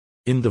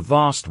In the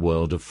vast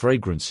world of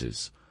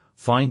fragrances,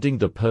 finding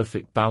the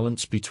perfect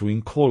balance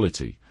between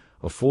quality,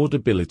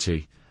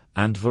 affordability,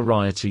 and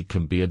variety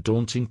can be a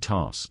daunting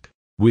task.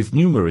 With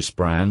numerous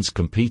brands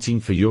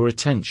competing for your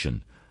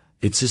attention,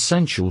 it's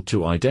essential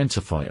to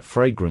identify a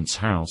fragrance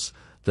house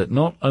that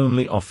not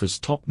only offers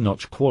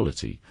top-notch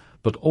quality,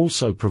 but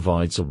also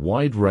provides a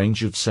wide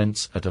range of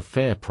scents at a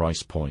fair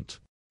price point.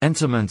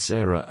 Enter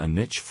Mancera, a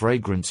niche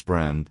fragrance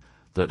brand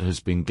that has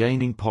been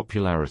gaining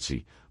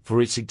popularity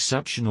for its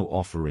exceptional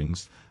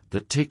offerings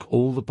that tick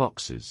all the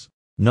boxes.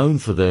 Known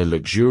for their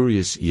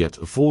luxurious yet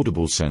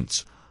affordable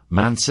scents,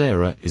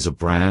 Mancera is a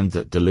brand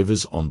that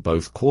delivers on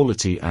both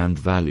quality and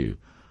value,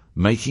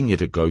 making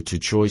it a go-to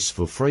choice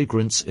for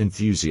fragrance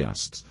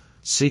enthusiasts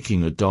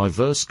seeking a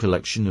diverse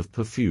collection of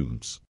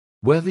perfumes.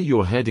 Whether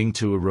you're heading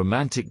to a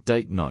romantic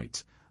date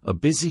night, a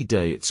busy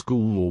day at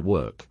school or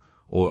work,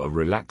 or a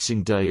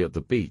relaxing day at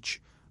the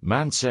beach,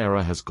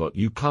 Mancera has got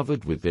you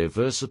covered with their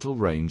versatile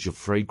range of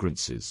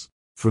fragrances.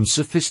 From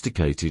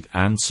sophisticated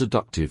and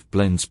seductive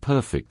blends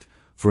perfect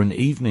for an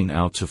evening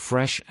out to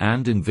fresh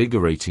and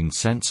invigorating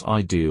scents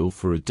ideal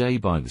for a day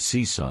by the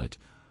seaside,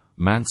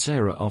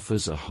 Mancera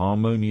offers a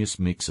harmonious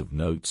mix of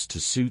notes to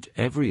suit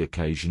every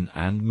occasion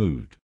and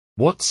mood.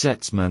 What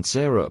sets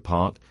Mancera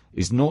apart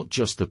is not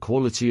just the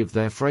quality of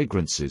their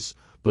fragrances,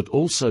 but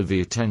also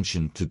the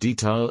attention to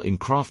detail in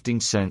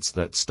crafting scents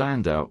that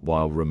stand out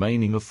while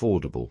remaining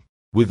affordable.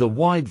 With a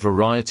wide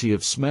variety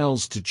of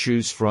smells to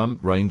choose from,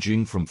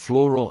 ranging from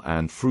floral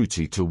and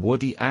fruity to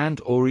woody and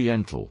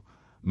oriental,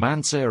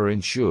 Mancera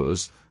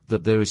ensures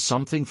that there is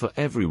something for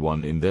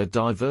everyone in their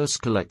diverse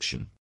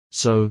collection.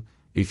 So,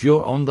 if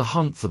you're on the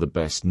hunt for the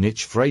best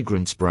niche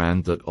fragrance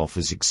brand that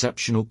offers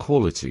exceptional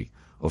quality,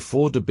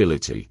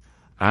 affordability,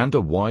 and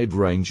a wide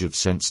range of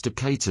scents to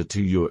cater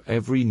to your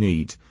every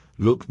need,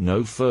 look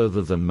no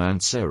further than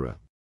Mancera.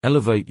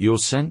 Elevate your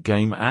scent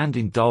game and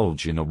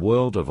indulge in a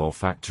world of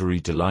olfactory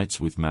delights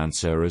with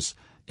Mancera's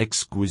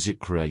exquisite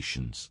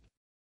creations.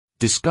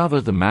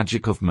 Discover the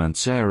magic of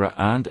Mancera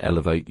and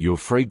elevate your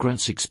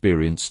fragrance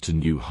experience to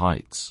new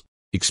heights.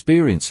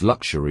 Experience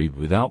luxury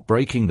without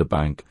breaking the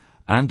bank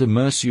and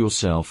immerse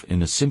yourself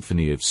in a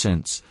symphony of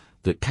scents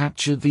that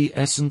capture the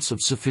essence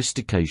of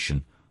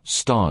sophistication,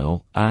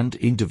 style, and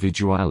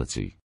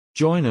individuality.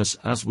 Join us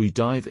as we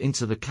dive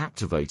into the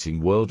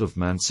captivating world of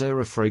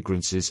Mancera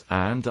fragrances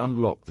and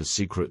unlock the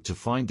secret to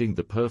finding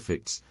the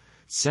perfect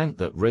scent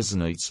that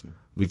resonates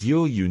with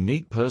your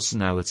unique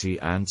personality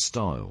and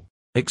style.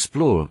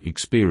 Explore,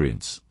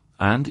 experience,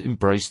 and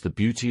embrace the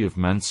beauty of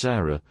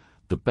Mancera,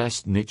 the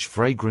best niche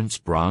fragrance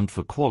brand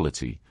for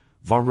quality,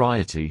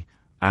 variety,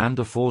 and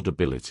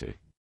affordability.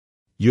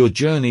 Your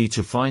journey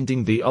to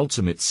finding the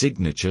ultimate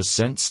signature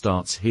scent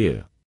starts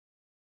here.